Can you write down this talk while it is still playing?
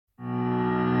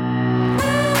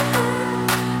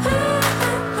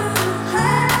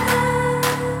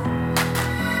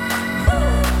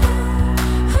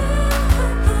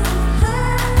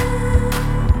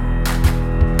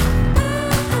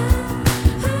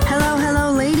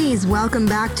Welcome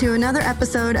back to another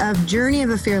episode of Journey of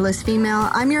a Fearless Female.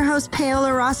 I'm your host,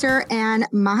 Paola Rosser, and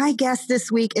my guest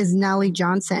this week is Nelly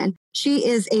Johnson. She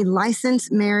is a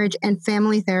licensed marriage and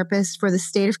family therapist for the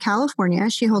state of California.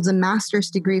 She holds a master's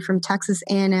degree from Texas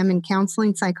A&M in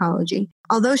counseling psychology.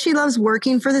 Although she loves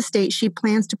working for the state, she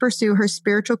plans to pursue her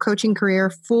spiritual coaching career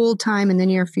full-time in the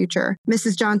near future.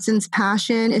 Mrs. Johnson's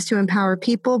passion is to empower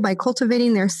people by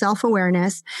cultivating their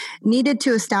self-awareness needed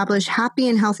to establish happy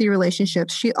and healthy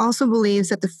relationships. She also believes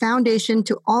that the foundation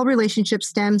to all relationships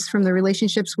stems from the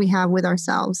relationships we have with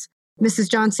ourselves.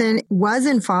 Mrs. Johnson was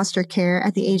in foster care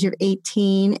at the age of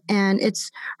 18, and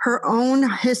it's her own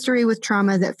history with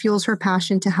trauma that fuels her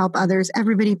passion to help others.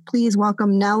 Everybody, please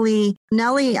welcome Nelly.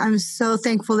 Nelly, I'm so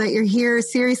thankful that you're here.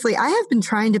 Seriously, I have been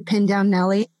trying to pin down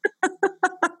Nelly.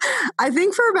 I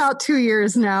think for about 2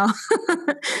 years now.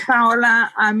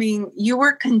 Paola, I mean, you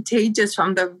were contagious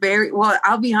from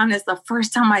I'll be honest, the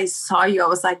first time I saw you, I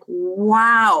was like,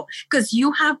 wow, because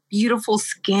you have beautiful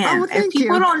skin. Oh, if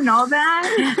people don't know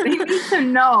that, they need to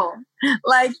know.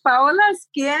 Like Paola's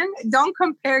skin, don't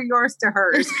compare yours to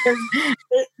hers, because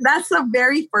that's the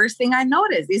very first thing I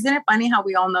noticed. Isn't it funny how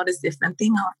we all notice different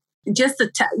things? Just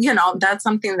to that's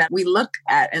something that we look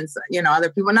at, and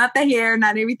other people, not the hair,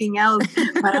 not everything else.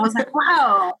 But I was like,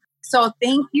 wow. So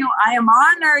thank you. I am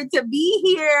honored to be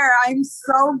here. I'm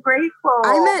so grateful.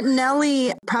 I met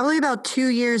Nelly probably about 2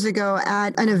 years ago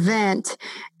at an event.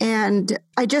 And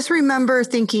I just remember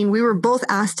thinking we were both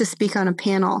asked to speak on a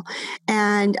panel.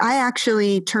 And I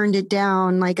actually turned it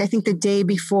down. Like, I think the day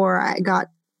before I got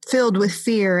filled with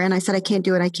fear and I said, I can't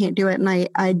do it. I can't do it. And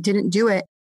I didn't do it.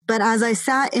 But as I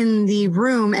sat in the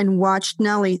room and watched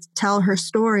Nelly tell her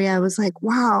story, I was like,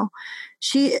 wow,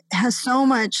 she has so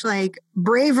much like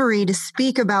bravery to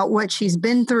speak about what she's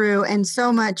been through and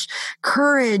so much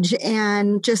courage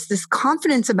and just this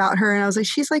confidence about her. And I was like,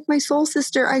 she's like my soul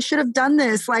sister. I should have done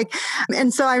this.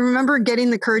 And so I remember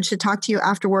getting the courage to talk to you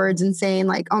afterwards and saying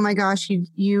like, oh my gosh,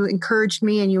 you encouraged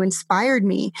me and you inspired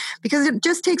me, because it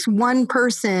just takes one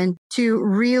person to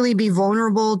really be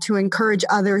vulnerable, to encourage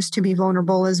others to be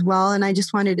vulnerable as well. And I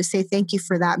just wanted to say thank you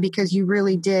for that, because you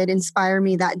really did inspire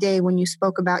me that day when you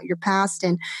spoke about your past.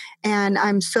 And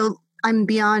I'm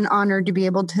beyond honored to be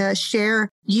able to share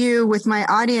you with my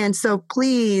audience. So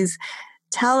please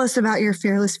tell us about your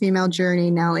fearless female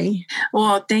journey, Nelly.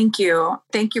 Well, thank you.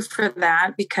 Thank you for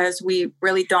that, because we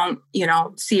really don't,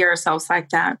 see ourselves like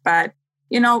that. But,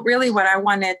 really what I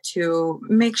wanted to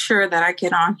make sure that I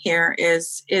get on here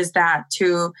is that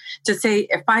to say,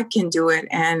 if I can do it,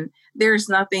 and there's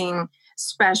nothing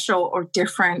special or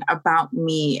different about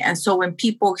me. And so when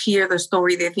people hear the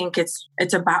story, they think it's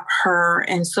about her.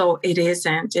 And so it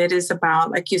isn't. It is about,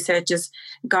 like you said, just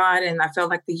God. And I felt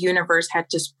like the universe had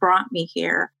just brought me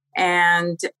here.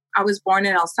 And I was born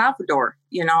in El Salvador,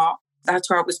 that's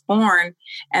where I was born.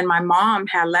 And my mom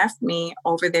had left me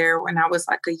over there when I was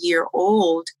like a year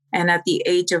old. And at the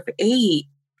age of 8,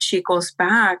 she goes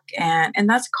back, and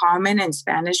that's common in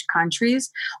Spanish countries,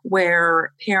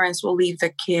 where parents will leave the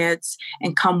kids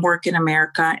and come work in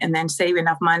America and then save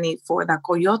enough money for the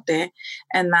coyote.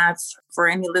 And that's, for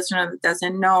any listener that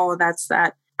doesn't know, that's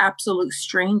that absolute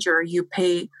stranger you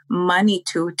pay money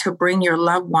to bring your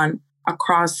loved one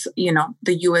across,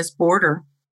 the U.S. border.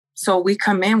 So we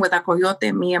come in with a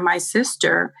coyote, me and my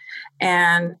sister.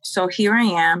 And so here I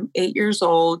am, 8 years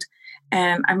old.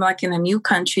 And I'm like in a new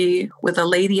country with a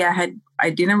lady I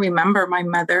didn't remember my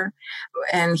mother,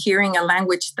 and hearing a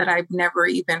language that I've never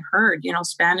even heard.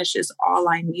 Spanish is all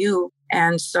I knew.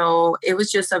 And so it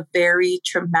was just a very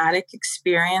traumatic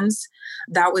experience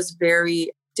that was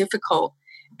very difficult.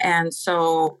 And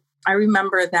so I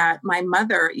remember that my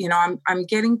mother, I'm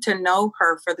getting to know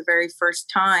her for the very first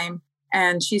time.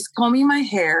 And she's combing my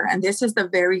hair. And this is the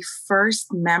very first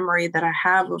memory that I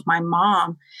have of my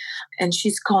mom. And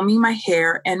she's combing my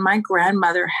hair. And my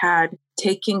grandmother had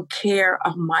taken care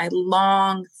of my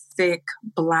long, thick,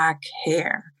 black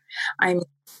hair. I mean,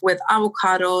 with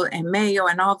avocado and mayo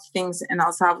and all the things in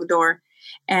El Salvador.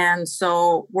 And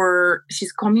so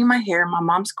she's combing my hair. My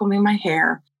mom's combing my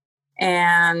hair.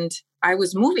 And I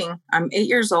was moving. I'm 8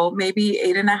 years old, maybe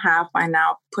 8.5 by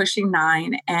now, pushing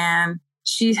 9. And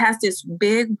she has this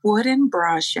big wooden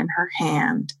brush in her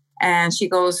hand, and she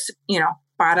goes,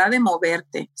 para de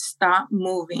moverte, stop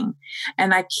moving.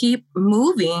 And I keep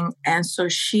moving. And so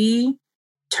she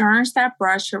turns that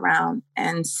brush around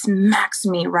and smacks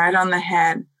me right on the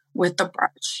head with the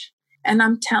brush. And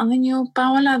I'm telling you,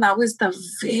 Paola, that was the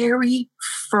very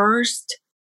first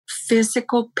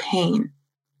physical pain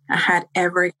I had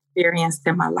ever experienced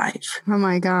in my life. Oh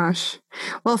my gosh.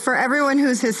 Well, for everyone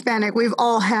who's Hispanic, we've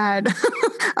all had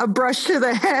a brush to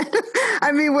the head.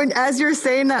 I mean, as you're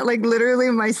saying that, like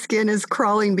literally my skin is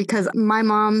crawling because my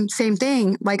mom, same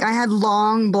thing. Like I had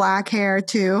long black hair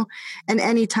too. And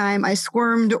anytime I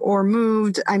squirmed or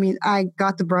moved, I mean, I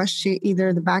got the brush to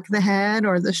either the back of the head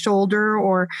or the shoulder,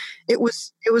 or it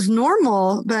was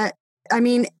normal. But I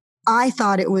mean, I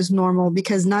thought it was normal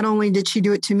because not only did she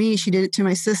do it to me, she did it to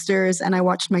my sisters. And I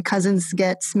watched my cousins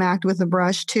get smacked with a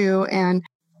brush too. And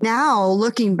now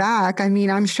looking back, I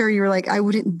mean, I'm sure you were like, I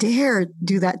wouldn't dare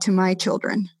do that to my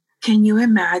children. Can you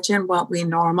imagine what we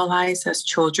normalize as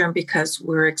children because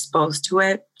we're exposed to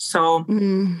it? So,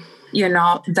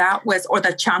 that was, or the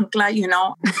chancla,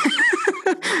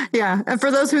 Yeah. And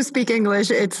for those who speak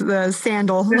English, it's the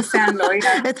sandal. The sandal,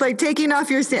 yeah. It's like taking off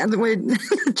your sandal.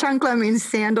 Chancla means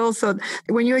sandal. So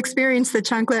when you experience the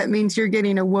chancla, it means you're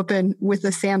getting a whooping with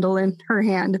a sandal in her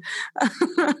hand.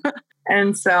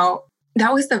 And so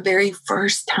that was the very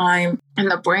first time. And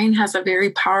the brain has a very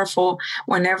powerful,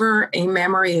 whenever a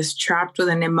memory is trapped with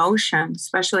an emotion,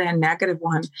 especially a negative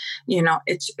one,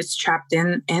 it's trapped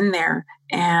in there.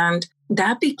 And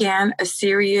that began a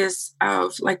series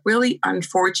of like really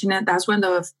unfortunate, that's when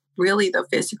the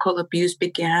physical abuse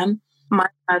began. My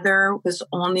mother was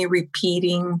only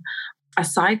repeating a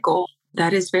cycle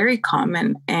that is very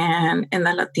common and in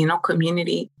the Latino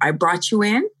community. I brought you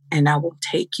in and I will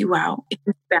take you out.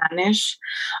 In Spanish,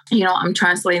 I'm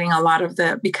translating a lot of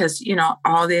because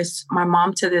all this, my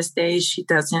mom to this day, she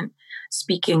doesn't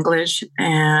speak English.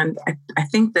 And I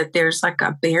think that there's like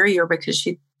a barrier because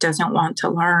she doesn't want to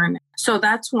learn. So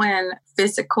that's when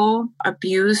physical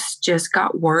abuse just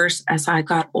got worse as I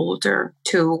got older,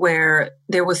 to where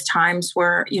there was times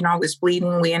where, I was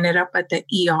bleeding. We ended up at the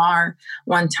ER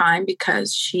one time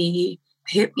because she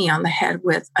hit me on the head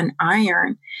with an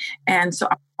iron. And so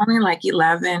I'm only like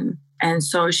 11. And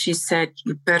so she said,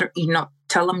 you better,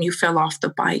 tell them you fell off the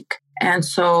bike. And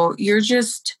so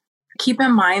keep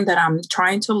in mind that I'm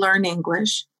trying to learn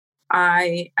English.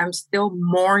 I am still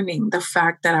mourning the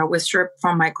fact that I was stripped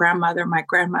from my grandmother. My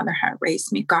grandmother had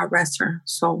raised me, God rest her.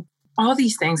 So all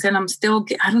these things. And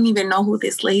I don't even know who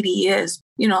this lady is.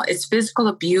 It's physical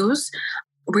abuse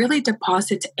really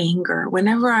deposits anger.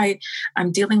 Whenever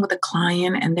I'm dealing with a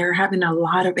client and they're having a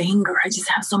lot of anger, I just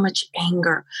have so much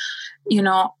anger.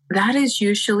 That is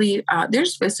usually,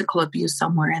 there's physical abuse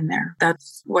somewhere in there.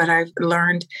 That's what I've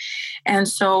learned. And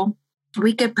so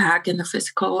we get back and the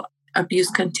physical abuse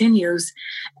continues.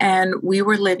 And we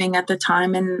were living at the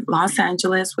time in Los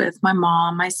Angeles with my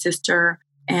mom, my sister,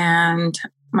 and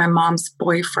my mom's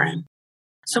boyfriend.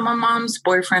 So my mom's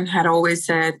boyfriend had always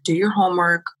said, do your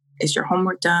homework. Is your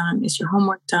homework done? Is your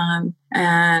homework done?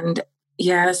 And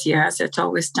yes, it's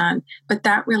always done. But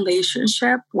that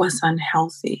relationship was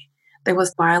unhealthy. There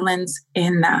was violence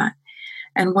in that.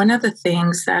 And one of the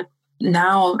things that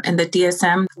now in the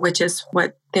DSM, which is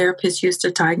what therapists use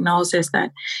to diagnose, is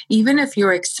that even if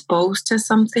you're exposed to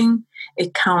something,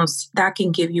 it counts. That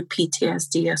can give you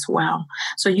PTSD as well.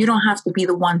 So you don't have to be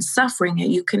the one suffering it.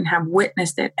 You can have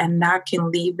witnessed it, and that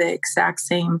can leave the exact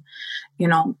same,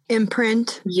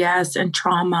 imprint. Yes, and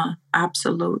trauma.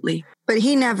 Absolutely. But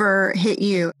he never hit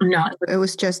you. No. It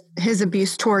was just his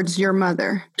abuse towards your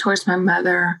mother. Towards my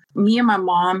mother. Me and my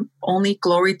mom, only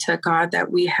glory to God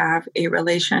that we have a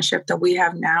relationship that we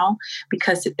have now,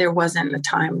 because there wasn't a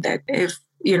time that if,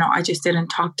 I just didn't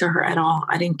talk to her at all.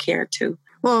 I didn't care to.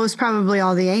 Well, it was probably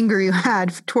all the anger you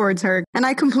had towards her. And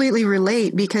I completely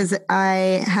relate because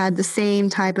I had the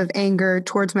same type of anger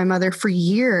towards my mother for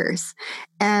years.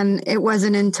 And it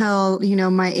wasn't until,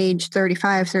 my age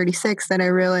 35, 36 that I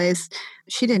realized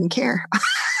she didn't care.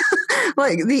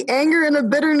 Like the anger and the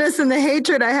bitterness and the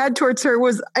hatred I had towards her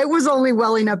was only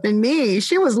welling up in me.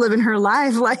 She was living her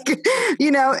life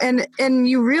and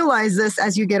you realize this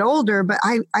as you get older, but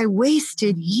I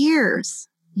wasted years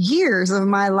of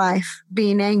my life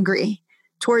being angry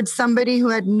towards somebody who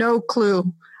had no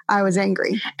clue I was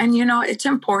angry. And, it's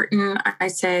important. I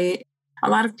say a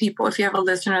lot of people, if you have a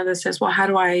listener that says, well, how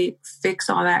do I fix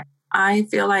all that? I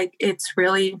feel like it's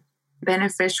really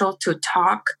beneficial to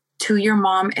talk to your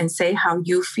mom and say how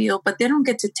you feel, but they don't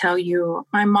get to tell you.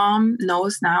 My mom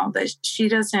knows now that she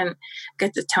doesn't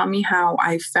get to tell me how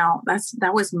I felt.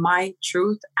 That was my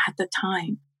truth at the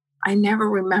time. I never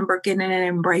remember getting an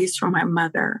embrace from my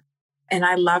mother. And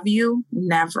I love you,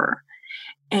 never.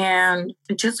 And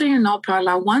just so you know,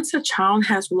 Paula, once a child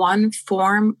has one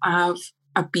form of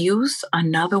abuse,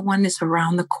 another one is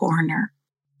around the corner.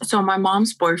 So my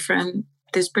mom's boyfriend,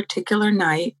 this particular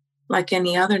night, like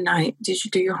any other night, did you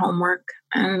do your homework?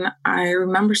 And I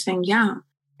remember saying, yeah.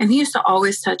 And he used to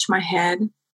always touch my head.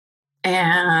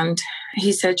 And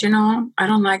he said, I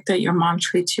don't like that your mom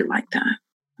treats you like that.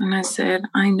 And I said,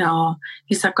 I know.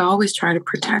 He's like, I always try to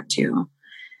protect you.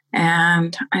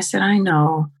 And I said, I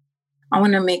know. I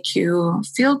want to make you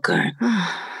feel good.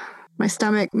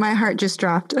 My heart just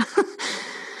dropped.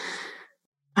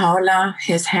 Paola,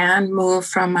 his hand moved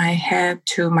from my head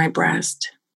to my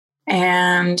breast.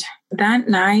 And that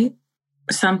night,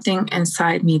 something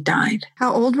inside me died.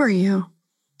 How old were you?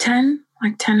 10,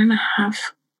 like 10 and a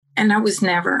half. And I was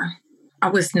never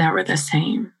the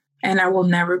same. And I will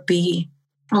never be.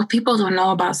 What people don't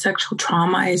know about sexual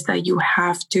trauma is that you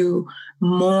have to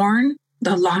mourn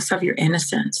the loss of your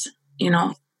innocence. It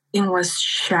was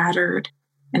shattered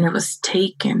and it was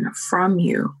taken from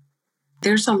you.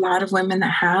 There's a lot of women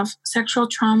that have sexual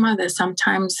trauma that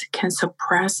sometimes can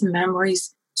suppress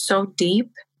memories so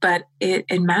deep, but it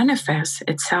manifests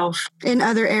itself in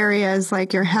other areas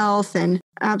like your health. And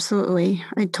absolutely,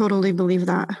 I totally believe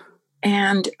that.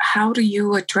 And how do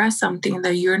you address something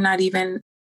that you're not even,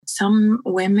 some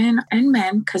women and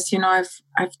men, because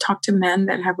I've talked to men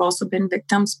that have also been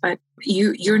victims, but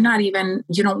you're not even,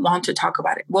 you don't want to talk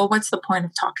about it. Well, what's the point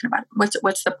of talking about it?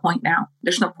 What's the point now?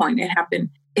 There's no point. It happened.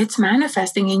 It's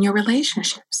manifesting in your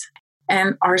relationships.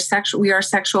 And we are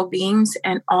sexual beings,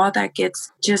 and all that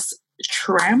gets just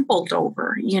trampled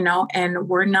over, and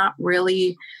we're not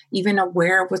really even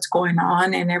aware of what's going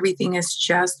on, and everything is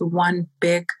just one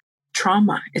big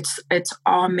trauma. It's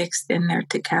all mixed in there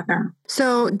together.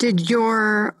 So did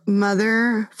your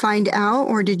mother find out,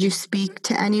 or did you speak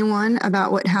to anyone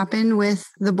about what happened with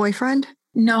the boyfriend?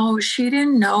 No, she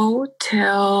didn't know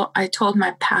till I told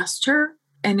my pastor.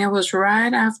 And it was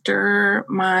right after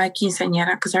my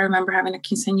quinceañera, because I remember having a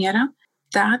quinceañera.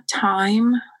 That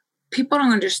time, people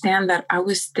don't understand that I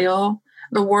was still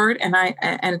the word,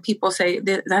 and people say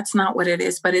that's not what it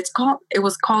is, but it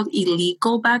was called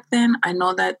illegal back then. I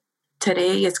know that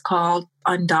today it's called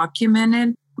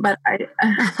undocumented, but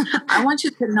I want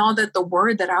you to know that the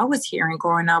word that I was hearing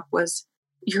growing up was,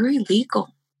 you're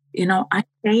illegal. I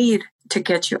paid to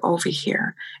get you over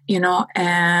here,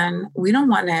 and we don't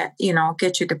want to,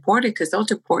 get you deported, because they'll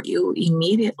deport you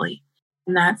immediately.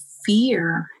 And that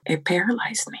fear, it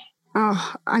paralyzed me.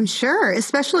 Oh, I'm sure,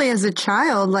 especially as a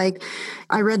child. Like,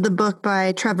 I read the book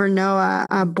by Trevor Noah,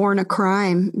 Born a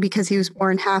Crime, because he was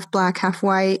born half black, half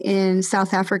white in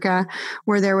South Africa,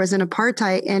 where there was an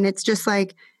apartheid. And it's just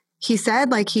like, he said,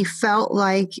 like, he felt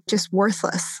like just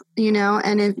worthless,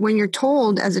 and when you're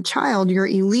told as a child, you're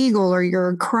illegal or you're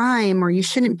a crime or you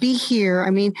shouldn't be here. I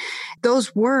mean,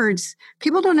 those words,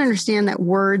 people don't understand that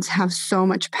words have so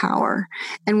much power.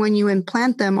 And when you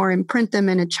implant them or imprint them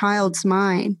in a child's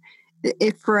mind,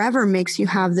 it forever makes you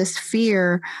have this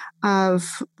fear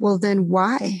of, well, then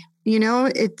why?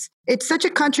 It's such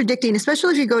a contradicting,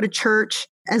 especially if you go to church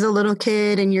as a little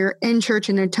kid and you're in church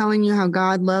and they're telling you how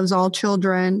God loves all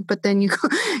children. But then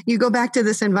you go back to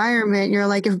this environment. You're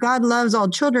like, if God loves all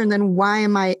children, then why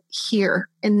am I here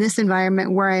in this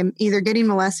environment where I'm either getting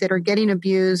molested or getting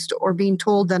abused or being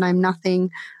told that I'm nothing,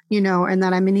 and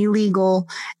that I'm an illegal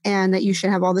and that you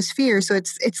should have all this fear. So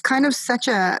it's kind of such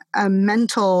a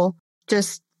mental,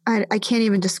 just, I can't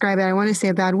even describe it. I want to say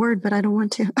a bad word, but I don't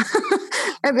want to.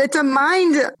 It's a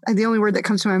mind. The only word that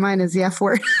comes to my mind is the F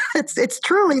word. It's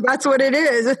truly, that's what it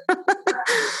is.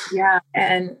 Yeah.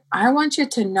 And I want you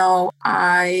to know,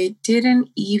 I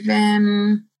didn't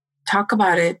even talk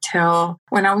about it till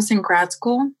when I was in grad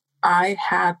school. I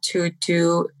had to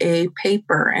do a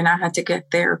paper and I had to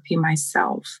get therapy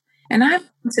myself. And I have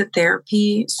been to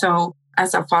therapy. So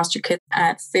as a foster kid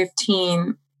at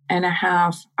 15 and a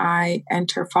half, I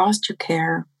enter foster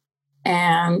care.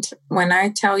 And when I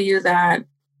tell you that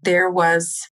there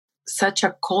was such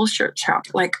a culture shock,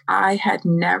 like I had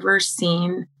never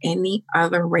seen any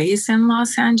other race in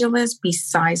Los Angeles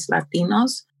besides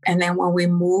Latinos. And then when we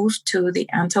moved to the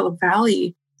Antelope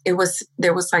Valley, there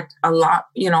was like a lot,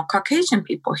 Caucasian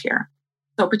people here.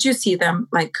 So, but you see them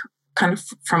like kind of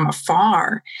from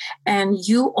afar, and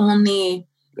you only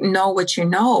know what you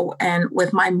know. And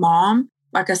with my mom,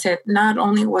 like I said, not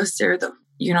only was there the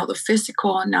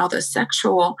physical and now the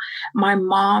sexual, my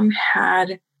mom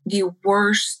had the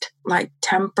worst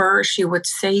temper. She would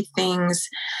say things,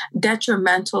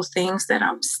 detrimental things that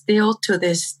I'm still to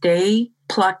this day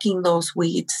plucking those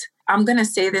weeds. I'm going to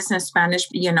say this in Spanish,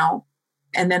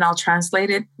 and then I'll translate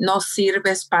it. No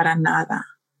sirves para nada.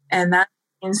 And that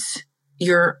means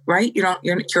you're right.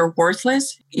 You're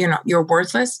worthless. You're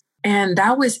worthless. And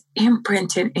that was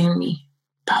imprinted in me,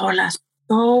 Paola,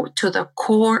 so to the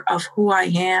core of who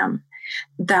I am,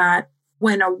 that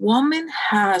when a woman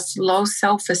has low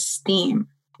self-esteem,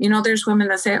 there's women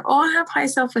that say, oh, I have high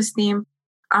self-esteem.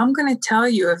 I'm going to tell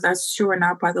you if that's true or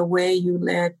not by the way you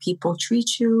let people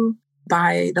treat you,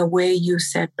 by the way you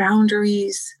set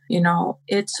boundaries.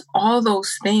 It's all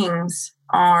those things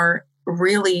are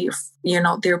really,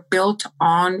 they're built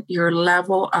on your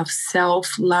level of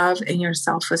self-love and your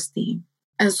self-esteem.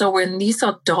 And so when these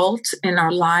adults in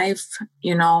our life,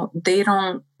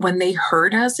 when they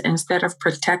hurt us instead of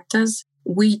protect us,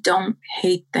 we don't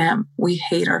hate them. We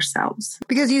hate ourselves.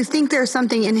 Because you think there's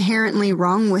something inherently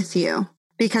wrong with you.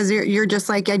 Because you're just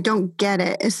like, I don't get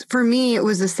it. For me, it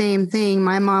was the same thing.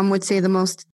 My mom would say it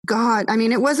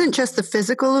wasn't just the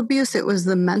physical abuse, it was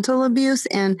the mental abuse.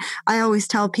 And I always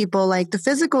tell people, like, the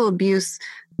physical abuse,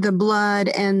 the blood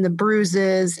and the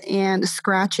bruises and the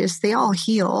scratches, they all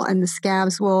heal and the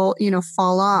scabs will,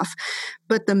 fall off.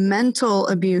 But the mental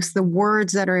abuse, the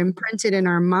words that are imprinted in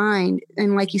our mind,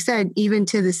 and like you said, even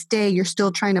to this day, you're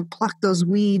still trying to pluck those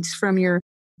weeds from your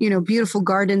beautiful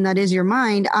garden that is your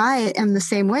mind. I am the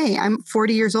same way. I'm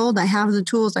 40 years old. I have the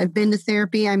tools. I've been to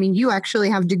therapy. I mean, you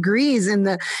actually have degrees in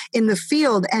the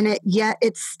field, and yet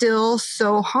it's still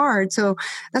so hard. So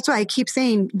that's why I keep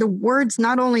saying the words,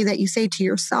 not only that you say to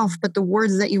yourself, but the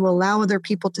words that you allow other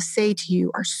people to say to you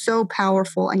are so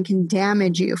powerful and can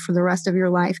damage you for the rest of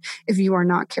your life if you are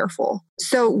not careful.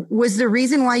 So was the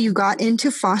reason why you got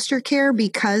into foster care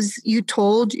because you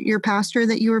told your pastor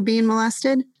that you were being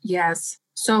molested? Yes.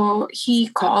 So he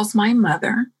calls my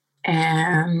mother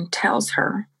and tells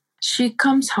her. She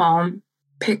comes home,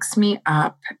 picks me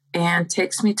up, and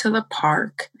takes me to the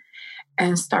park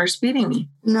and starts beating me.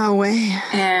 No way.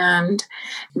 And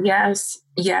yes.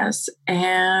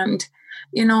 And,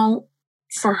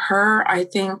 for her, I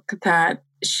think that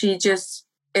she just,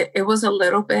 it was a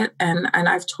little bit, and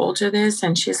I've told her this,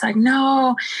 and she's like,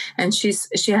 no. And she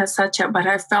has but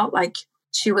I felt like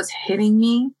she was hitting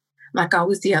me like I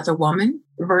was the other woman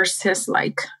versus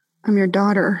like, I'm your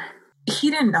daughter.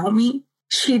 He didn't know me.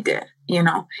 She did,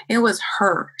 it was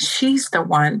her. She's the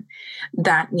one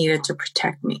that needed to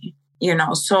protect me,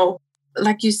 So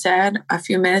like you said a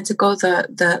few minutes ago,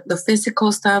 the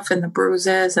physical stuff and the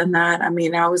bruises and that,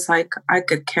 I was like, I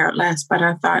could care less, but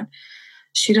I thought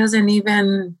she doesn't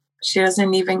even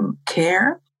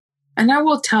care. And I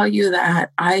will tell you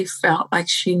that I felt like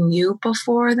she knew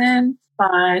before then,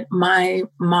 but my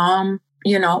mom,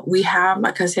 we have,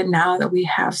 like I said, now that we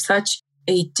have such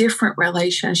a different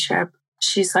relationship,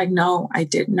 she's like, no, I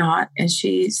did not. And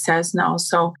she says no.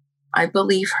 So I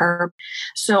believe her.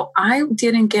 So I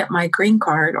didn't get my green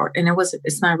card, and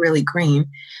it's not really green,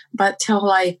 but till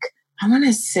like, I want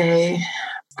to say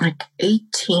like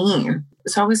 18.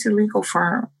 So I was illegal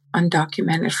for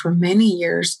undocumented for many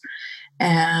years.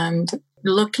 And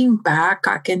looking back,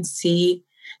 I can see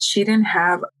she didn't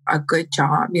have a good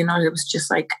job. It was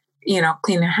just like,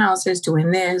 cleaning houses,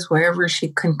 doing this, wherever she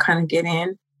can kind of get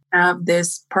in. Have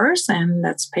this person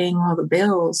that's paying all the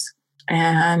bills.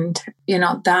 And,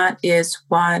 that is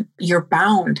what you're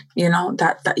bound,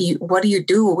 what do you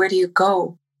do? Where do you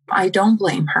go? I don't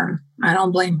blame her. I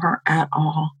don't blame her at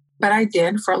all. But I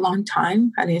did for a long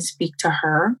time. I didn't speak to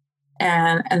her.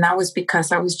 And that was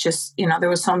because I was just, there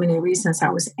were so many reasons I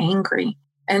was angry.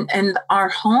 And our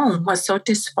home was so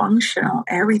dysfunctional.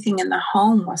 Everything in the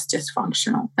home was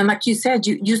dysfunctional. And like you said,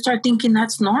 you start thinking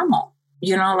that's normal.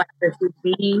 Like the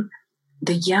beat,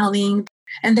 the yelling.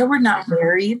 And they were not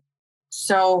married.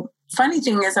 So funny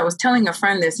thing is, I was telling a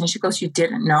friend this and she goes, you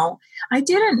didn't know? I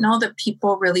didn't know that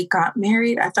people really got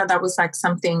married. I thought that was like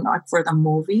something like for the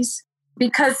movies.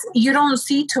 Because you don't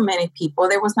see too many people.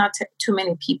 There was not too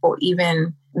many people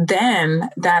even then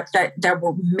that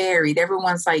were married.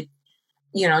 Everyone's like,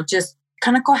 just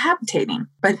kind of cohabitating,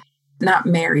 but not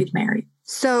married.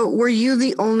 So were you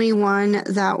the only one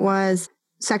that was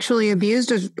sexually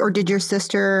abused, or did your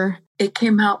sister? It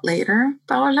came out later,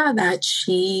 Paola, that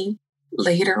she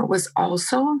was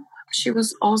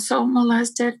also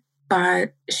molested.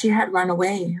 But she had run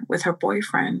away with her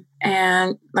boyfriend.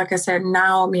 And like I said,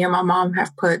 now me and my mom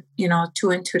have put, two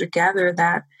and two together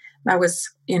that was,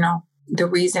 the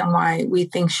reason why we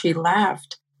think she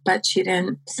left, but she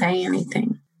didn't say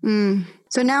anything.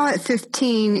 So now at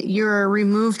 15, you're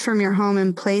removed from your home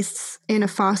and placed in a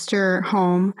foster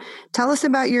home. Tell us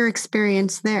about your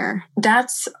experience there.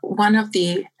 That's one of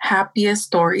the happiest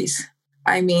stories.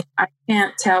 I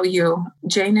can't tell you,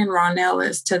 Jane and Ron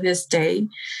Ellis, to this day,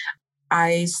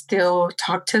 I still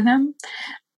talk to them.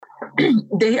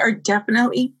 They are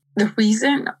definitely the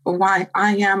reason why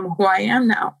I am who I am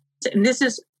now. And this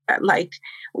is like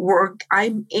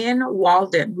I'm in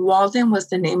Walden. Walden was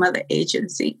the name of the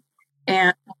agency.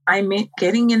 And I'm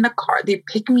getting in the car. They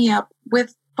pick me up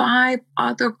with 5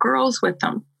 other girls with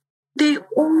them. They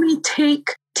only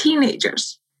take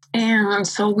teenagers. And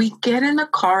so we get in the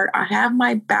car. I have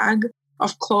my bag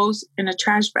of clothes in a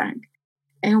trash bag.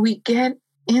 And we get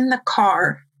in the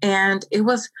car. And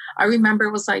I remember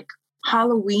it was like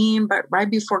Halloween, but right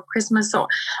before Christmas. So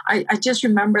I just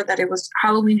remember that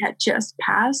Halloween had just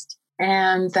passed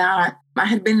and that I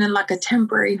had been in like a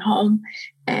temporary home.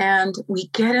 And we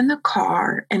get in the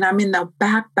car and I'm in the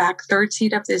back third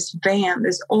seat of this van,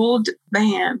 this old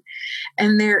van.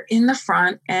 And they're in the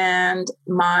front, and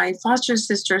my foster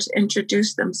sisters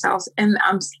introduced themselves. And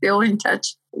I'm still in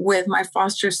touch with my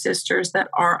foster sisters that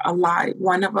are alive.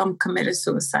 One of them committed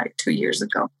suicide 2 years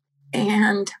ago.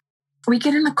 And we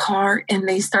get in the car and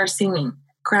they start singing,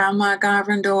 Grandma got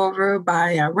run over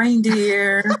by a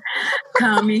reindeer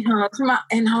coming home.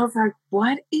 And I was like,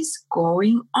 what is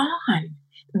going on?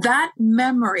 That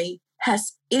memory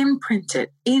has imprinted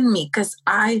in me because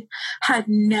I had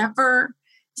never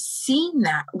seen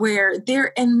that where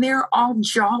they're all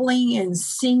jolly and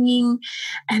singing.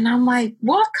 And I'm like,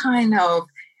 what am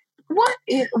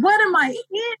I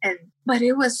in? But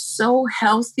it was so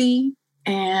healthy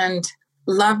and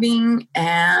loving,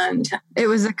 and it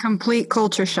was a complete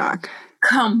culture shock.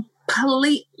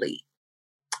 Completely.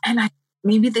 And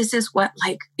maybe this is what,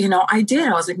 like, I did.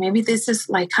 I was like, maybe this is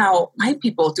like how white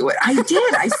people do it. I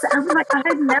did. I was like,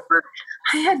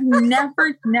 I had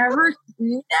never.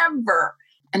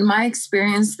 And my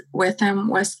experience with them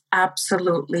was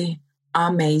absolutely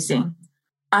amazing.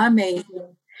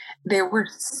 Amazing. They were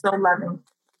so loving.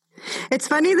 It's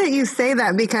funny that you say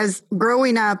that because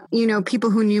growing up,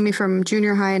 people who knew me from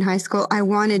junior high and high school, I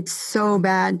wanted so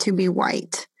bad to be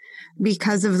white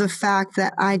because of the fact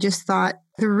that I just thought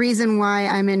the reason why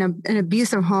I'm in an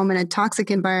abusive home and a toxic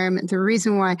environment, the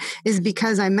reason why is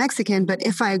because I'm Mexican. But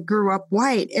if I grew up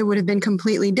white, it would have been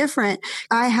completely different.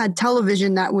 I had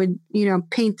television that would,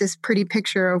 paint this pretty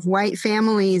picture of white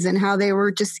families and how they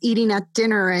were just eating at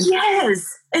dinner. And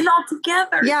yes. And all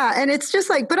together. Yeah. And it's just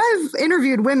like, but I've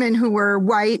interviewed women who were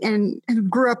white and who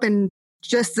grew up in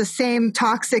just the same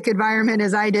toxic environment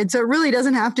as I did. So it really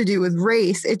doesn't have to do with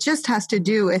race. It just has to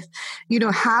do with,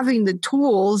 having the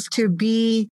tools to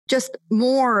be just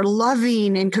more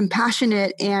loving and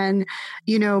compassionate and,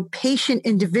 patient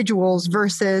individuals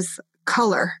versus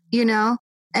color,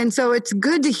 And so it's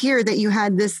good to hear that you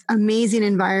had this amazing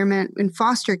environment in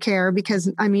foster care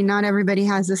because, not everybody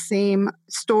has the same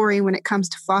story when it comes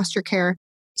to foster care.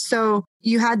 So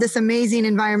you had this amazing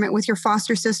environment with your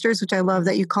foster sisters, which I love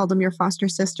that you called them your foster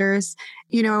sisters.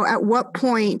 At what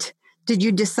point did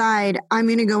you decide, I'm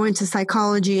going to go into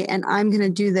psychology and I'm going to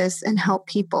do this and help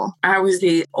people? I was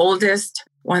the oldest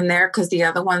one there because the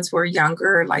other ones were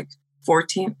younger, like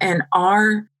 14. And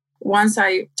once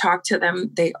I talked to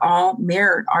them, they all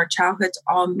mirrored, our childhoods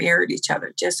all mirrored each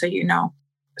other, just so you know.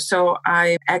 So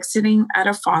I exiting out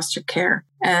of foster care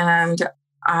and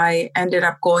I ended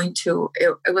up going to,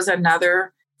 it was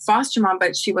another foster mom,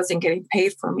 but she wasn't getting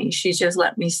paid for me. She just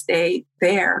let me stay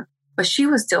there, but she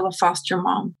was still a foster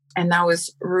mom. And that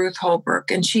was Ruth Holbrook.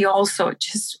 And she also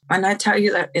when I tell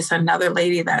you that it's another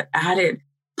lady that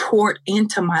poured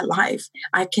into my life,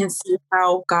 I can see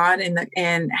how God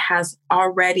has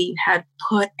already had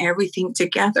put everything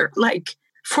together. Like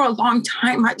for a long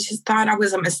time, I just thought I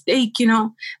was a mistake,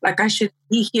 like I should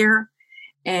be here.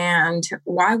 And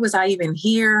why was I even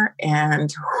here?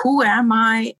 And who am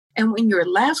I? And when you're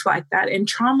left like that, and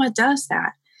trauma does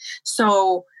that.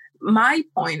 So my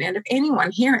point, and if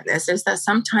anyone hearing this, is that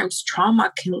sometimes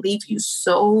trauma can leave you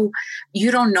so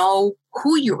you don't know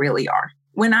who you really are.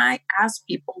 When I ask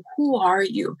people, who are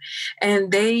you?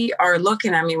 And they are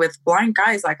looking at me with blind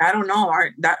eyes, like, I don't know,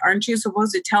 aren't you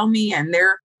supposed to tell me? And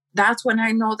that's when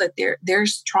I know that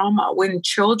there's trauma. When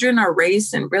children are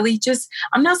raised and really just,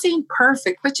 I'm not saying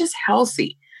perfect, but just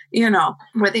healthy,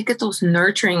 where they get those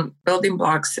nurturing building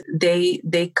blocks,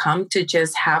 they come to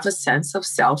just have a sense of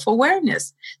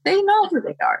self-awareness. They know who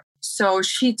they are. So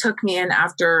she took me in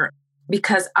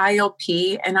because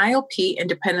ILP,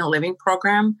 Independent Living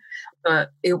Program,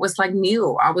 it was like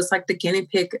new. I was like the guinea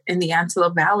pig in the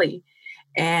Antelope Valley.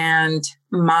 And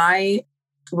my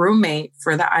roommate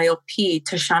for the ILP,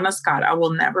 Tashana Scott, I will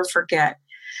never forget.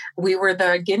 We were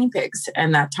the guinea pigs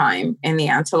in that time in the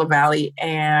Antelope Valley.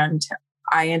 And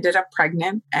I ended up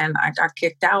pregnant and I got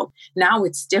kicked out. Now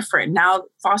it's different. Now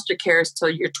foster care is till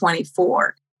you're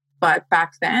 24. But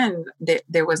back then,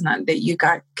 there was none that you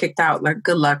got kicked out. Like,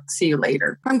 good luck. See you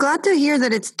later. I'm glad to hear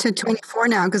that it's to 24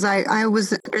 now because I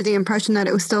was under the impression that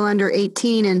it was still under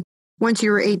 18. And once you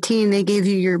were 18, they gave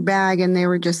you your bag and they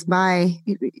were just bye.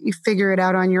 You figure it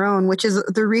out on your own, which is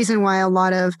the reason why a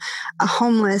lot of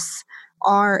homeless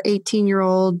our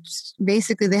 18-year-olds,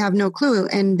 basically they have no clue,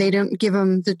 and they don't give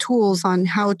them the tools on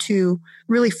how to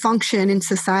really function in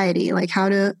society, like how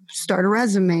to start a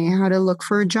resume, how to look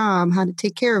for a job, how to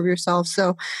take care of yourself.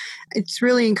 So it's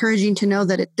really encouraging to know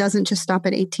that it doesn't just stop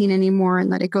at 18 anymore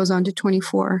and that it goes on to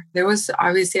 24. There was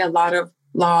obviously a lot of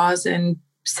laws and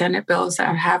Senate bills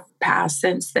that have passed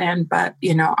since then, but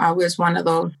I was one of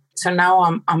those. So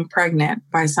now I'm pregnant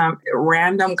by some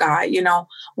random guy.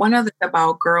 One of the things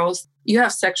about girls, you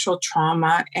have sexual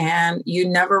trauma and you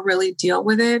never really deal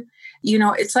with it.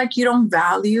 It's like you don't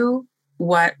value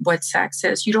what sex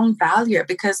is. You don't value it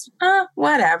because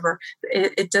whatever.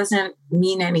 It doesn't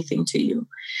mean anything to you.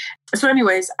 So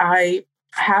anyways, I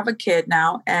have a kid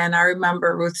now, and I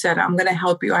remember Ruth said, I'm going to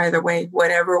help you either way,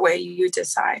 whatever way you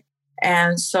decide.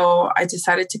 And so I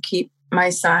decided to keep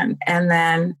my son. And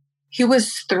then he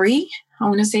was 3. I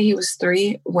want to say he was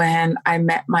 3 when I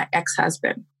met my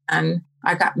ex-husband. And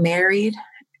I got married,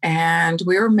 and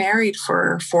we were married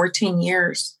for 14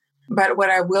 years. But what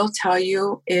I will tell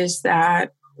you is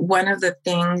that one of the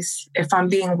things, if I'm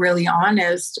being really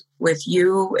honest with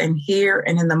you and here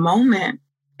and in the moment,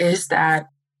 is that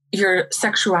your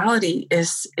sexuality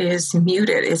is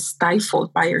muted, is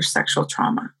stifled by your sexual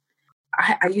trauma.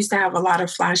 I used to have a lot of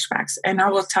flashbacks, and I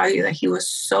will tell you that he was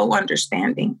so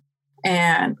understanding.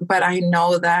 But I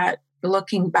know that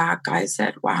looking back, I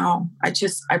said, wow, I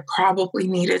probably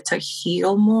needed to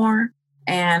heal more,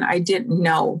 and I didn't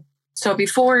know. So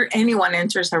before anyone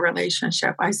enters a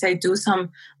relationship, I say, do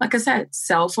some, like I said,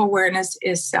 self-awareness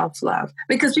is self-love.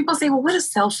 Because people say, well, what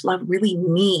does self-love really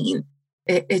mean?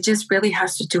 It just really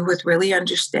has to do with really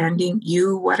understanding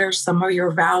you. What are some of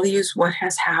your values? What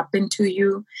has happened to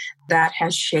you that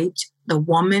has shaped the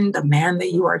woman, the man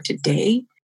that you are today?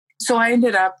 So I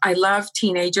love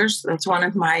teenagers. That's one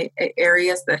of my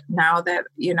areas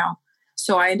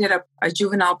so I ended up a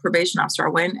juvenile probation officer. I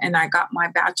went and I got my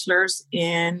bachelor's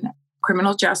in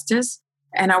criminal justice,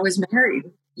 and I was married.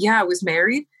 Yeah, I was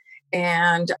married.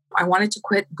 And I wanted to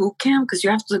quit boot camp because you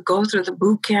have to go through the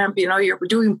boot camp. You're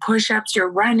doing push-ups, you're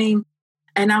running.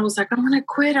 And I was like, I want to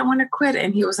quit.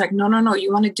 And he was like, no,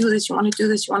 you want to do this. You want to do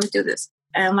this. You want to do this.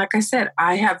 And like I said,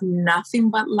 I have nothing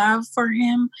but love for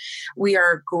him. We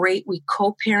are great. We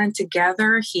co-parent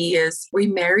together. He is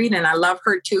remarried, and I love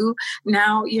her too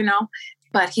now,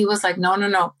 But he was like,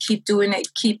 no, keep doing it.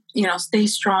 Stay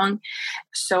strong.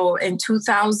 So in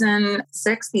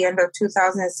 2006, the end of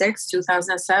 2006,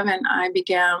 2007, I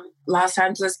began Los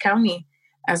Angeles County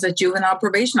as a juvenile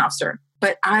probation officer.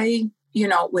 But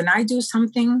when I do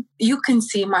something, you can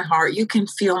see my heart. You can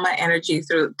feel my energy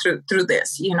through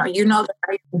this.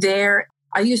 That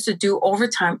I used to do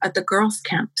overtime at the girls'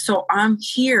 camp. So I'm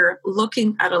here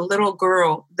looking at a little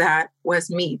girl that was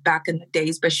me back in the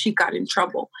days, but she got in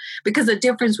trouble. Because the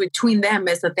difference between them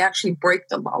is that they actually break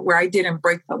the law, where I didn't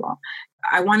break the law.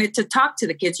 I wanted to talk to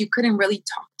the kids. You couldn't really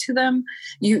talk to them.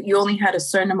 You only had a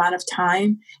certain amount of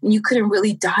time, and you couldn't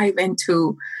really dive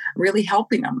into really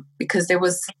helping them because there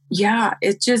was,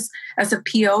 it just, as a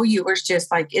PO, you were just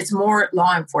like, it's more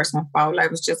law enforcement, Paula. I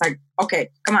was just like, okay,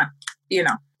 come on,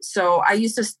 So I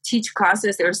used to teach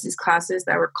classes. There was these classes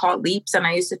that were called Leaps, and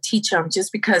I used to teach them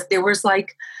just because there was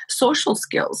like social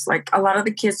skills. Like a lot of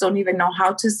the kids don't even know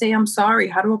how to say, I'm sorry,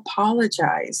 how to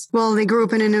apologize. Well, they grew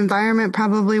up in an environment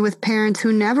probably with parents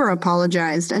who never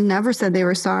apologized and never said they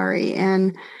were sorry.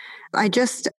 And I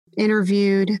just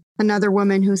interviewed another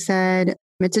woman who said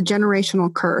it's a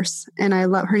generational curse. And I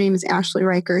love, her name is Ashley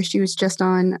Riker. She was just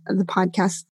on the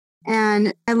podcast.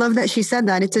 And I love that she said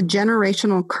that it's a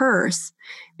generational curse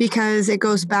because it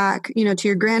goes back, to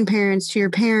your grandparents, to your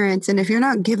parents. And if you're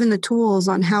not given the tools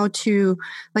on how to,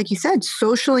 like you said,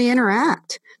 socially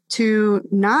interact, to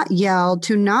not yell,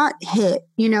 to not hit,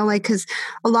 because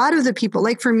a lot of the people,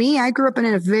 like for me, I grew up in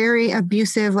a very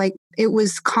abusive, it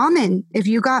was common. If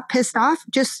you got pissed off,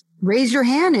 just raise your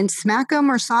hand and smack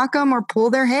them or sock them or pull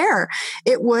their hair.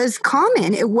 It was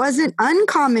common. It wasn't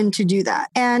uncommon to do that.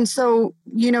 And so,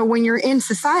 when you're in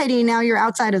society, now you're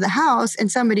outside of the house and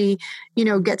somebody,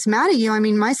 gets mad at you. I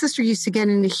mean, my sister used to get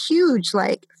into huge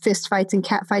fist fights and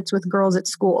cat fights with girls at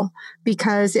school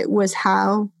because it was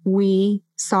how we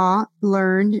saw,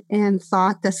 learned, and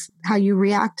thought that's how you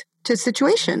react to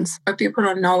situations. What people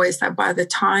don't know is that by the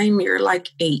time you're like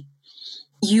 8,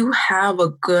 you have a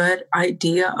good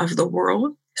idea of the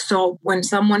world. So when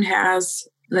someone has,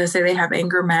 let's say they have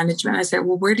anger management, I say,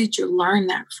 well, where did you learn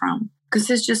that from? Because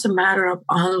it's just a matter of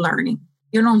unlearning.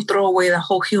 You don't throw away the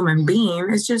whole human being.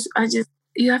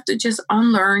 You have to just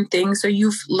unlearn things so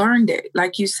you've learned it.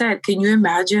 Like you said, can you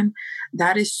imagine?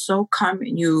 That is so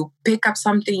common. You pick up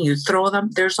something, you throw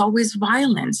them. There's always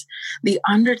violence. The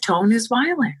undertone is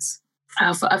violence.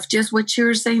 of just what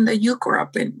you're saying that you grew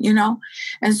up in,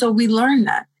 And so we learn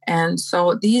that. And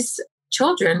so these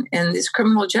children in this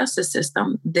criminal justice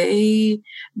system, they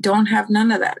don't have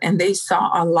none of that. And they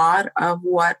saw a lot of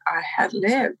what I had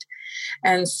lived.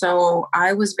 And so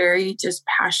I was very just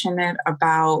passionate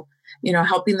about,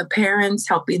 helping the parents,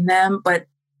 helping them, but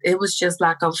it was just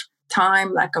lack of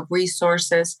time, lack of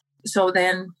resources. So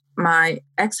then my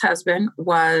ex-husband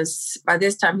by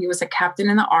this time, he was a captain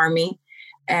in the Army,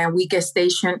 and we get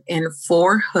stationed in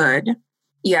Fort Hood.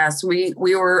 Yes, we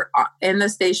were in the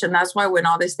station. That's why when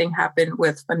all this thing happened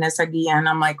with Vanessa Guillen,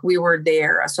 I'm like, we were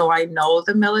there. So I know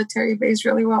the military base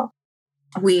really well.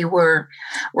 We're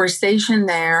stationed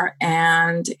there,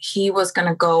 and he was going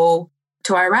to go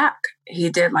to Iraq. He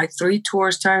did like 3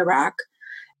 tours to Iraq.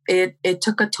 It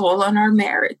took a toll on our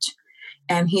marriage.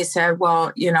 And he said,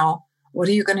 well, what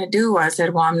are you going to do? I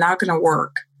said, well, I'm not going to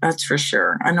work. That's for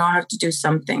sure. I know I have to do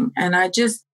something. And I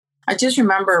just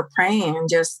remember praying and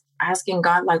just asking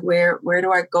God, like, where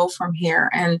do I go from here?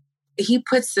 And he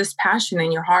puts this passion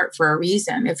in your heart for a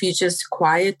reason. If you just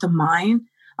quiet the mind,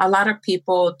 a lot of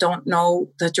people don't know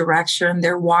the direction.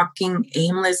 They're walking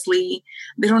aimlessly.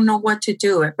 They don't know what to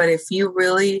do. But if you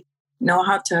really know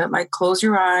how to like close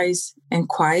your eyes and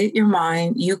quiet your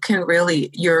mind, you can really,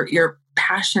 your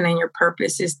passion and your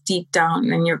purpose is deep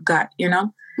down in your gut,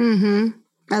 Mm-hmm.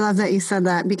 I love that you said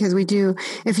that, because we do,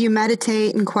 if you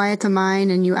meditate and quiet the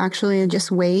mind and you actually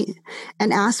just wait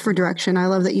and ask for direction. I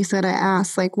love that you said, I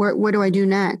asked, like, what do I do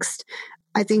next?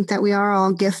 I think that we are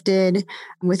all gifted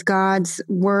with God's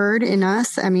word in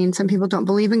us. I mean, some people don't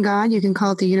believe in God. You can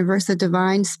call it the universe, the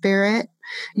divine spirit,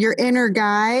 your inner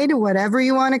guide, whatever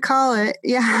you want to call it.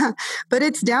 Yeah. But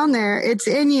it's down there. It's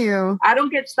in you. I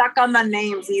don't get stuck on the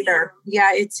names either.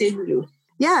 Yeah, it's in you.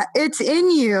 Yeah, it's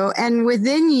in you and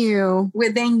within you.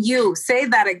 Within you. Say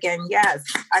that again. Yes.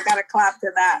 I got to clap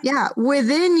to that. Yeah.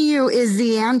 Within you is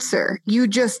the answer. You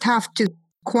just have to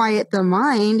quiet the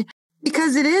mind,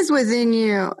 because it is within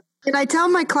you. And I tell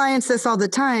my clients this all the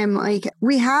time, like,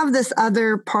 we have this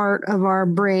other part of our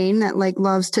brain that like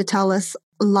loves to tell us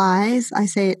lies. I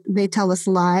say they tell us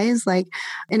lies, like,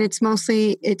 and it's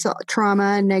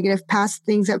trauma, negative past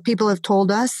things that people have told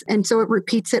us. And so it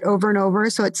repeats it over and over.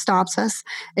 So it stops us.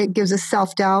 It gives us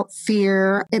self-doubt,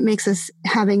 fear. It makes us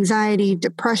have anxiety,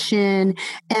 depression.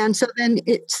 And so then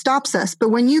it stops us. But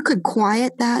when you could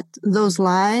quiet those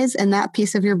lies and that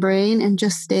piece of your brain and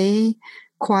just stay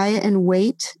quiet and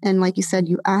wait. And like you said,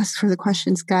 you ask for the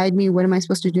questions, guide me. What am I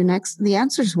supposed to do next? The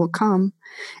answers will come.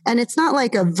 And it's not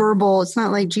like it's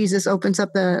not like Jesus opens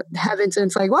up the heavens and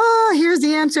it's like, well, here's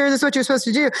the answer. This is what you're supposed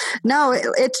to do. No,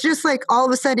 it's just like all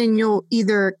of a sudden you'll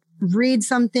either read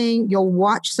something, you'll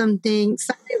watch something,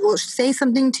 somebody will say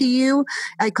something to you.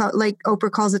 Like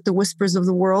Oprah calls it the whispers of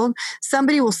the world.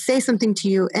 Somebody will say something to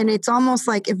you. And it's almost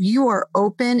like if you are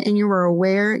open and you are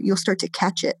aware, you'll start to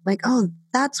catch it. Like, oh,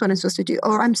 that's what I'm supposed to do.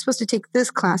 Or I'm supposed to take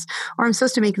this class, or I'm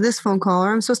supposed to make this phone call,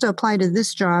 or I'm supposed to apply to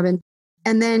this job.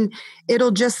 And then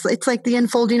it's like the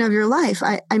unfolding of your life.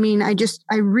 I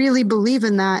really believe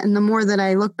in that. And the more that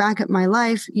I look back at my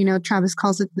life, Travis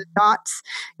calls it the dots,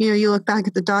 you look back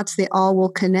at the dots, they all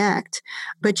will connect,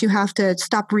 but you have to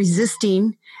stop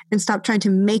resisting and stop trying to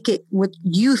make it what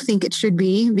you think it should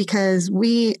be, because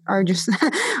we are just,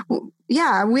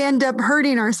 yeah, we end up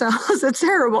hurting ourselves. It's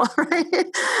terrible, right?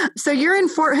 So you're in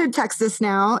Fort Hood, Texas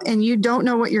now, and you don't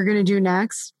know what you're going to do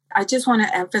next. I just want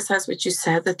to emphasize what you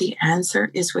said, that the answer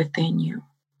is within you.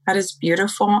 That is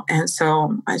beautiful. And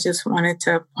so I just wanted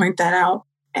to point that out.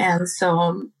 And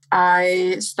so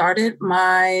I started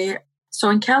so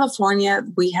in California,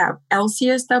 we have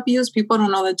LCSWs. People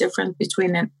don't know the difference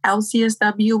between an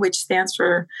LCSW, which stands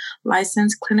for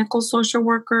Licensed Clinical Social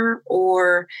Worker,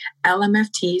 or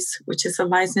LMFTs, which is a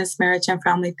Licensed Marriage and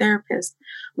Family Therapist.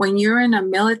 When you're in a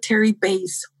military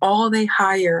base, all they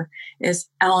hire is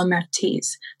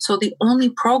LMFTs. So the only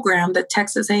program that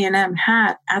Texas A&M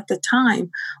had at the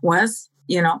time was,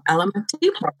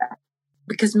 LMFT program.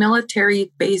 Because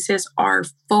military bases are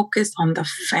focused on the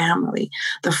family.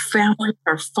 The families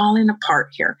are falling apart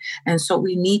here. And so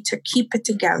we need to keep it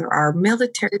together, our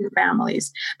military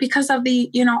families, because of the,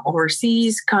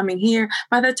 overseas coming here.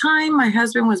 By the time my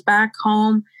husband was back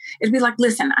home, it'd be like,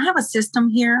 listen, I have a system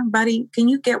here, buddy. Can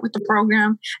you get with the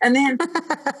program? And then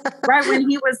right when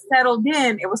he was settled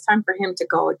in, it was time for him to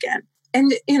go again.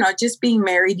 And, just being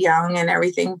married young and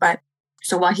everything. But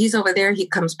so while he's over there, he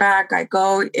comes back, I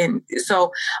go. And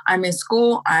so I'm in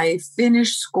school, I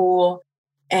finish school,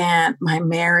 and my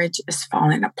marriage is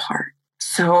falling apart.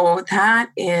 So that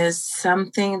is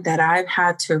something that I've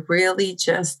had to really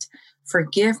just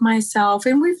forgive myself.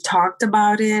 And we've talked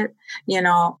about it.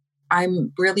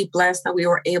 I'm really blessed that we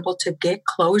were able to get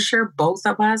closure, both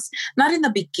of us, not in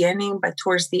the beginning, but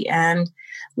towards the end,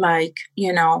 like,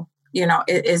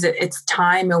 it's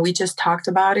time. And we just talked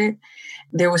about it.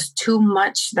 There was too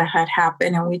much that had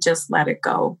happened and we just let it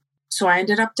go. So I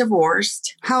ended up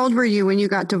divorced. How old were you when you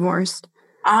got divorced?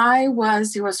 It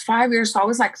was 5 years. So I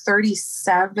was like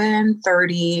 37,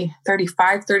 30,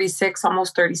 35, 36,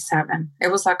 almost 37.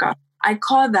 It was like I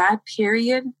call that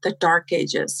period the dark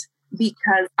ages,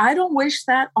 because I don't wish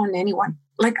that on anyone.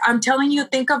 Like I'm telling you,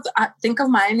 think of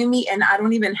my enemy, and I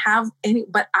don't even have any,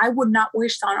 but I would not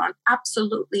wish that on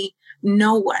absolutely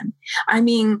no one. I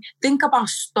mean, think about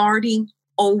starting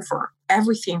over,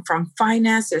 everything from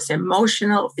finances,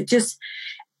 emotional, just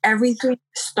everything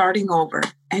starting over.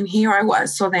 And here I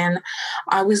was. So then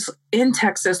I was in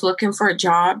Texas looking for a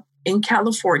job in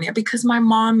California because my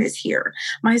mom is here.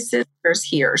 My sister's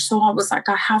here. So I was like,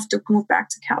 I have to move back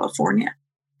to California.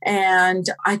 And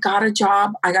I got a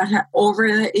job. I got over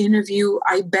the interview.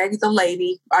 I begged the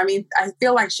lady. I mean, I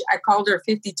feel like I called her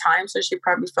 50 times, so she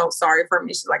probably felt sorry for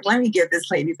me. She's like, let me give this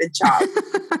lady the job.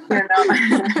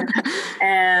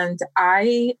 And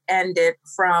I ended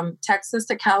from Texas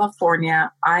to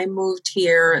California. I moved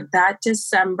here that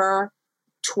December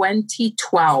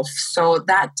 2012. So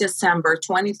that December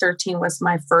 2013 was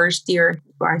my first year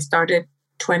where I started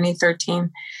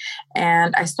 2013.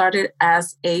 And I started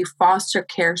as a foster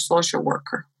care social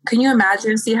worker. Can you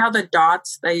imagine? See how the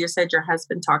dots that you said your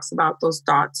husband talks about, those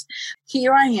dots?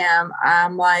 Here I am.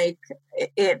 I'm like,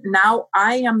 now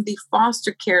I am the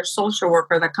foster care social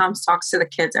worker that talks to the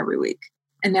kids every week.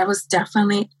 And there was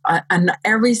definitely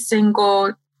every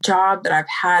single job that I've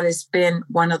had has been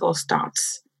one of those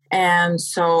dots. And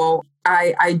so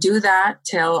I do that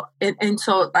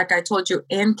so like I told you,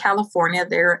 in California,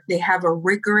 they have a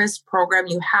rigorous program.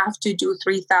 You have to do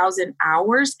 3,000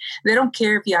 hours. They don't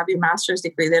care if you have your master's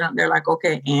degree. They're like,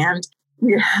 okay, and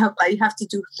you have to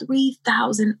do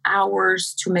 3,000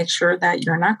 hours to make sure that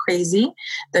you're not crazy,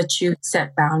 that you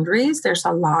set boundaries. There's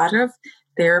a lot of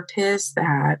therapists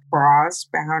that cross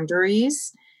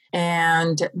boundaries,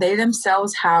 and they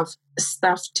themselves have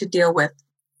stuff to deal with.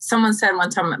 Someone said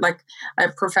one time, like a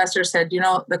professor said,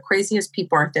 the craziest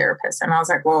people are therapists. And I was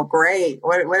like, well, great.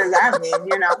 What does that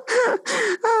mean?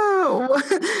 Oh,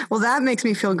 well, that makes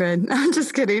me feel good. I'm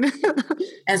just kidding.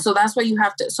 And so that's what you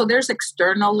have to. So there's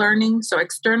external learning. So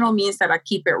external means that I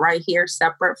keep it right here,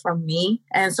 separate from me.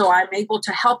 And so I'm able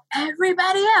to help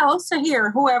everybody else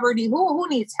here, who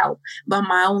needs help. But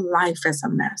my own life is a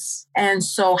mess. And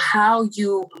so how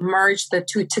you merge the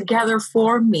two together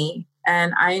for me,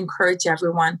 and I encourage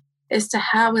everyone, is to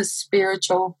have a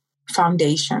spiritual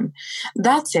foundation.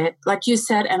 That's it. Like you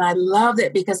said, and I love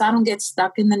it because I don't get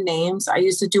stuck in the names. I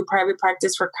used to do private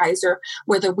practice for Kaiser,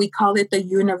 whether we call it the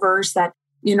universe, that,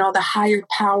 the higher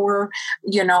power,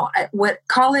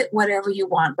 call it whatever you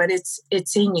want, but it's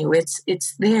in you.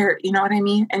 It's there. You know what I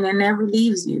mean? And it never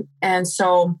leaves you. And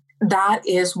so that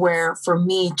is where, for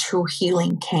me, true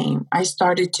healing came. I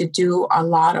started to do a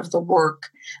lot of the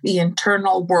work, the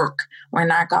internal work,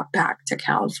 when I got back to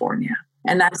California.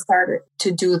 And I started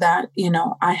to do that.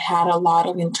 I had a lot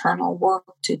of internal work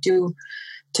to do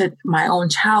to my own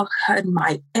childhood,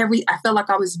 I felt like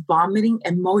I was vomiting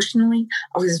emotionally.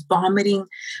 I was vomiting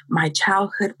my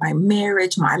childhood, my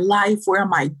marriage, my life. Where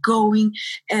am I going?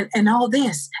 And all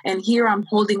this. And here I'm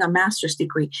holding a master's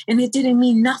degree. And it didn't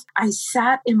mean nothing. I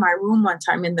sat in my room one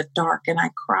time in the dark and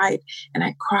I cried and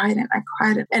I cried and I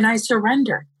cried and I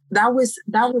surrendered. That was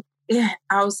it.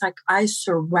 I was like, I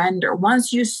surrender.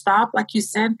 Once you stop, like you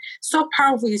said, so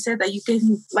powerful. You said that you gave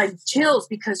me like chills,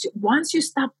 because once you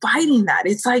stop fighting that,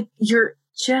 it's like you're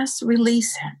just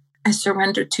releasing. I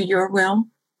surrender to your will,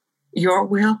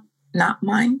 not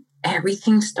mine.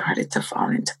 Everything started to fall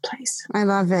into place. I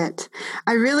love it.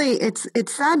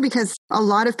 It's sad because a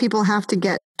lot of people have to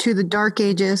get to the dark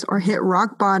ages or hit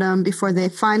rock bottom before they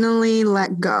finally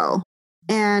let go.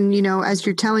 And, as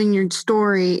you're telling your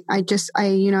story,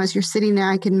 as you're sitting there,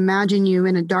 I can imagine you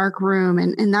in a dark room.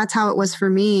 And that's how it was for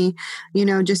me,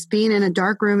 just being in a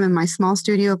dark room in my small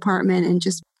studio apartment and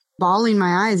just bawling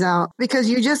my eyes out, because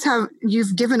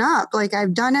you've given up. Like,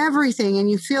 I've done everything,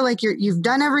 and you feel like you've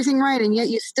done everything right. And yet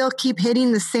you still keep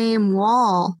hitting the same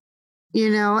wall,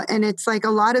 and it's like a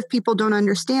lot of people don't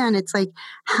understand. It's like,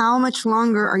 how much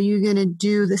longer are you going to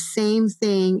do the same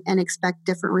thing and expect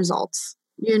different results?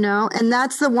 And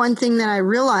that's the one thing that I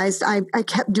realized. I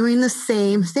kept doing the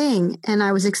same thing and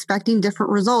I was expecting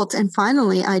different results. And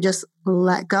finally, I just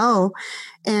let go.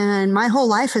 And my whole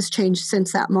life has changed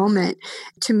since that moment.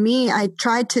 To me, I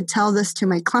tried to tell this to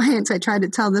my clients. I tried to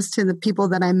tell this to the people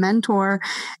that I mentor.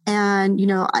 And,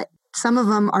 some of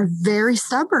them are very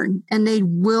stubborn and they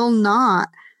will not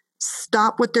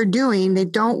stop what they're doing. They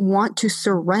don't want to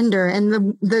surrender.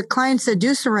 And the clients that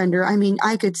do surrender, I mean,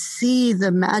 I could see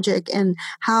the magic and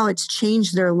how it's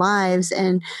changed their lives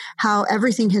and how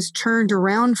everything has turned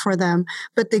around for them.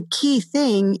 But the key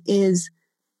thing is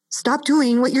stop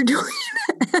doing what you're doing.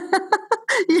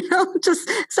 Just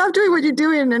stop doing what you're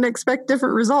doing and expect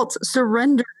different results.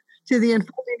 Surrender to the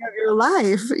unfolding of your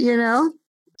life.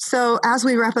 So as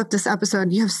we wrap up this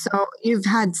episode, you've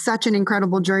had such an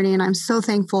incredible journey, and I'm so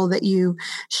thankful that you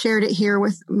shared it here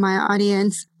with my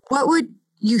audience. What would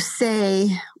you say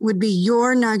would be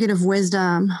your nugget of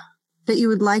wisdom that you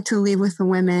would like to leave with the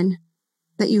women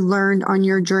that you learned on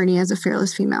your journey as a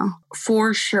fearless female?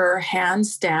 For sure,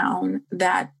 hands down,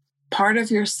 that part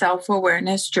of your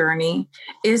self-awareness journey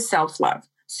is self-love.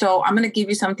 So I'm going to give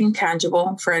you something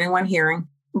tangible for anyone hearing.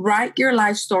 Write your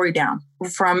life story down.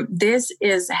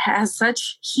 Has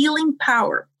such healing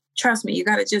power. Trust me, you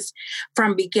got to just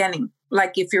from beginning.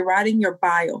 Like if you're writing your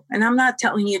bio, and I'm not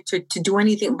telling you to do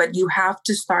anything, but you have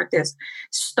to start this.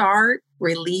 Start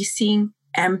releasing,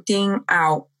 emptying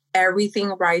out everything,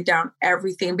 write down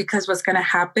everything, because what's going to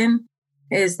happen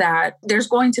is that there's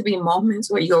going to be moments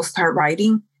where you'll start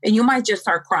writing and you might just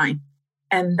start crying.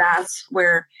 And that's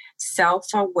where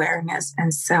self-awareness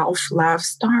and self-love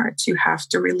starts. You have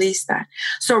to release that.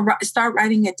 So start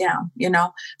writing it down,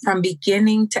 from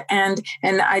beginning to end.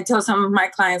 And I tell some of my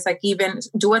clients, like even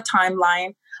do a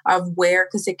timeline of where,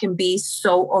 because it can be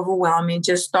so overwhelming.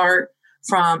 Just start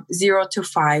from 0 to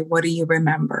 5. What do you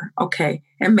remember? Okay.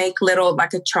 And make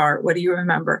like a chart. What do you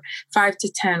remember? 5 to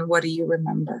 10. What do you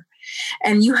remember?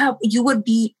 And you would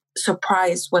be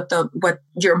surprised what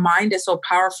your mind is so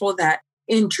powerful that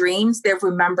in dreams, they've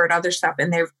remembered other stuff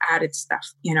and they've added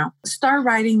stuff, Start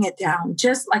writing it down,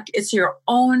 just like it's your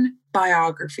own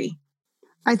biography.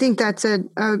 I think that's a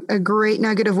great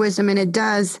nugget of wisdom, and it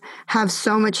does have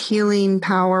so much healing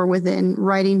power within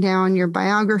writing down your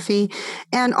biography.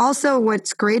 And also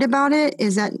what's great about it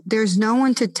is that there's no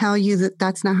one to tell you that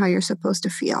that's not how you're supposed to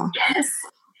feel.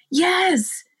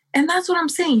 Yes. And that's what I'm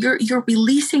saying. You're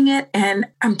releasing it. And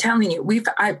I'm telling you,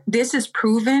 this is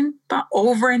proven, but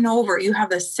over and over, you have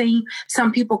the same.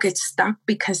 Some people get stuck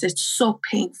because it's so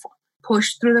painful.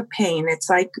 Push through the pain. It's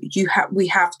like we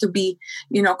have to be,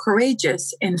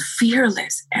 courageous and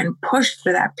fearless and push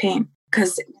through that pain,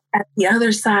 because at the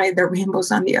other side, the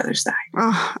rainbow's on the other side.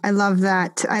 Oh, I love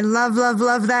that. I love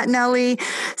that, Nelly.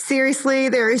 Seriously,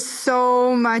 there is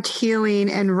so much healing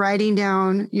and writing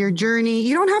down your journey.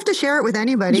 You don't have to share it with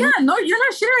anybody. Yeah, no, you're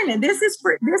not sharing it. This is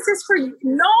for you.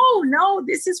 No,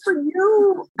 this is for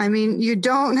you. I mean, you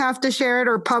don't have to share it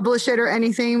or publish it or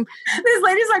anything. This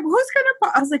lady's like, who's going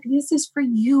to? I was like, this is for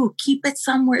you. Keep it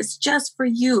somewhere. It's just for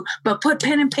you. But put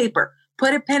pen and paper.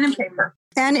 Put a pen and paper.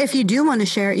 And if you do want to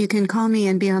share it, you can call me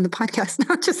and be on the podcast.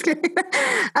 No, just kidding.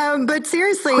 But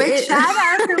seriously,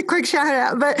 quick shout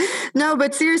out.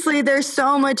 But seriously, there's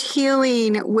so much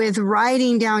healing with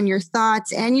writing down your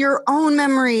thoughts and your own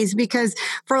memories, because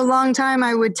for a long time,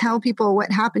 I would tell people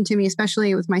what happened to me,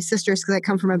 especially with my sisters, because I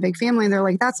come from a big family. And they're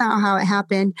like, that's not how it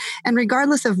happened. And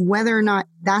regardless of whether or not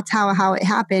that's how it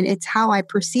happened, it's how I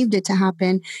perceived it to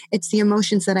happen. It's the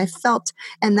emotions that I felt.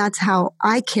 And that's how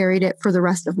I carried it for the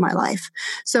rest of my life.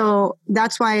 So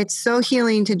that's why it's so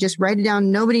healing to just write it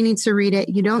down. Nobody needs to read it.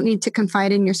 You don't need to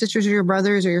confide in your sisters or your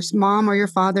brothers or your mom or your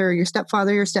father or your stepfather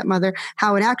or your stepmother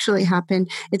how it actually happened.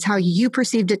 It's how you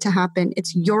perceived it to happen.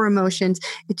 It's your emotions.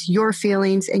 It's your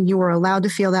feelings, and you were allowed to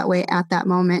feel that way at that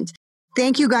moment.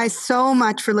 Thank you guys so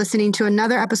much for listening to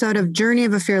another episode of Journey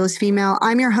of a Fearless Female.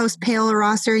 I'm your host, Paola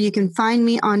Rosser. You can find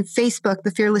me on Facebook,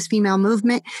 The Fearless Female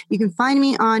Movement. You can find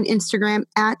me on Instagram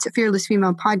at Fearless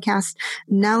Female Podcast.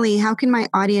 Nelly, how can my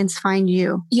audience find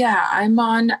you? Yeah, I'm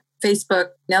on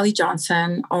Facebook, Nelly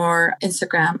Johnson, or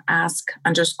Instagram,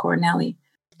 ask_Nelly.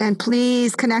 And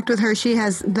please connect with her. She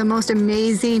has the most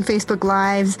amazing Facebook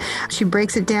Lives. She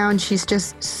breaks it down. She's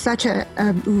just such a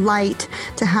light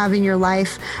to have in your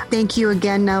life. Thank you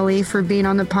again, Nelly, for being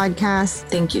on the podcast.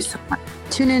 Thank you so much.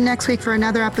 Tune in next week for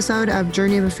another episode of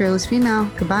Journey of a Fearless Female.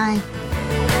 Goodbye.